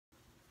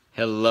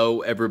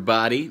Hello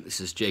everybody,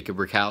 this is Jacob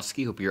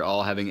Rakowski. Hope you're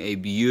all having a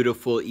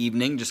beautiful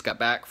evening. Just got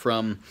back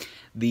from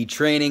the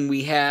training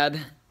we had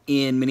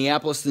in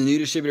Minneapolis, the new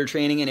distributor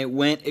training, and it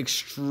went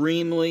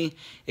extremely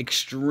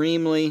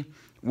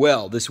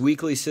well. This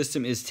weekly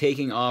system is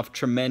taking off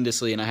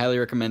tremendously, and I highly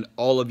recommend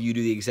all of you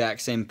do the exact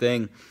same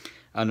thing,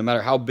 no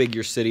matter how big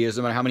your city is,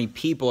 no matter how many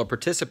people are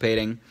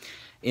participating,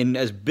 in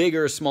as big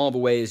or small of a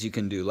way as you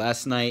can do.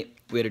 Last night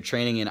we had a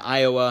training in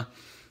Iowa.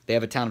 They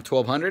have a town of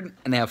 1,200,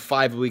 and they have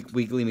 5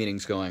 weekly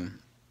meetings going.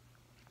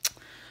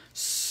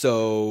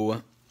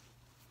 So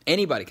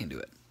anybody can do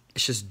it.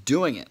 It's just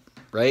doing it,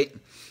 right?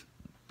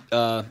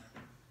 I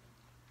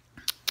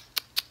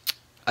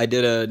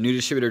did a new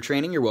distributor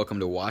training. You're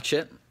welcome to watch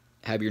it.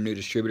 Have your new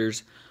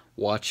distributors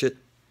watch it.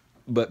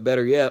 But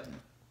better yet,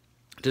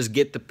 just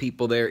get the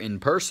people there in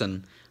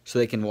person so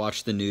they can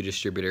watch the new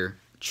distributor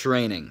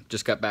training.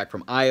 Just got back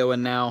from Iowa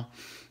now,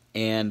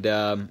 and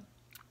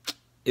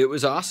it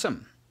was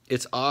awesome.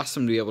 It's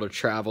awesome to be able to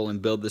travel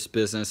and build this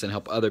business and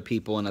help other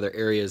people in other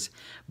areas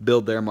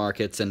build their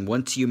markets. And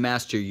once you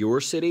master your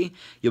city,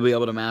 you'll be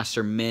able to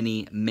master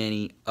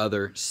many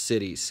other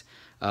cities.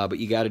 But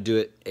you got to do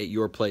it at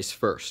your place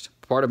first.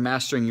 Part of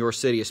mastering your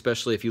city,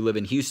 especially if you live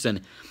in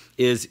Houston,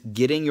 is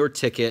getting your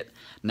ticket,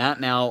 not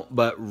now,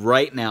 but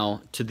right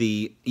now, to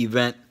the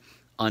event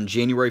on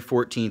January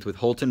 14th with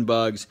Holton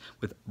Buggs,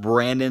 with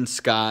Brandon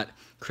Scott,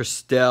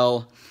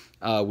 Christelle,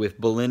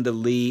 with Belinda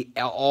Lee,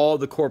 all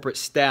the corporate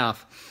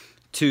staff,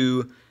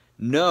 to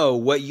know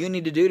what you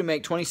need to do to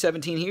make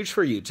 2017 huge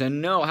for you, to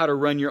know how to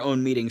run your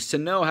own meetings, to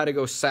know how to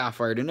go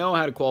Sapphire, to know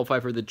how to qualify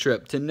for the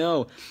trip, to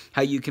know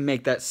how you can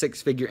make that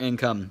 6-figure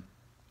income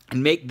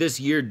and make this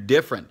year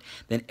different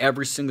than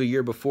every single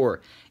year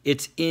before.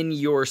 It's in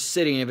your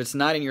city, and if it's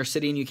not in your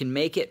city and you can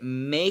make it,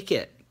 make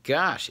it.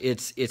 Gosh,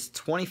 it's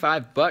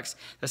 $25.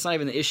 That's not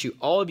even the issue.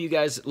 All of you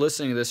guys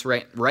listening to this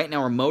right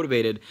now are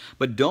motivated,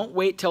 but don't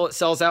wait till it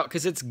sells out,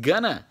 because it's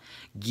gonna.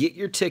 Get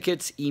your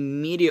tickets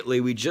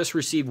immediately. We just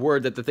received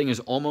word that the thing is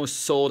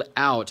almost sold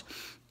out,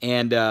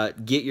 and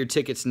get your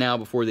tickets now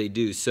before they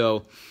do.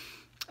 So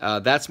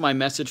that's my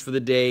message for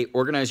the day.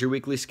 Organize your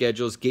weekly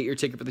schedules. Get your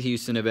ticket for the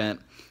Houston event.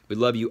 We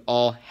love you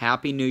all.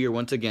 Happy New Year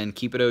once again.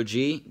 Keep it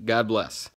OG. God bless.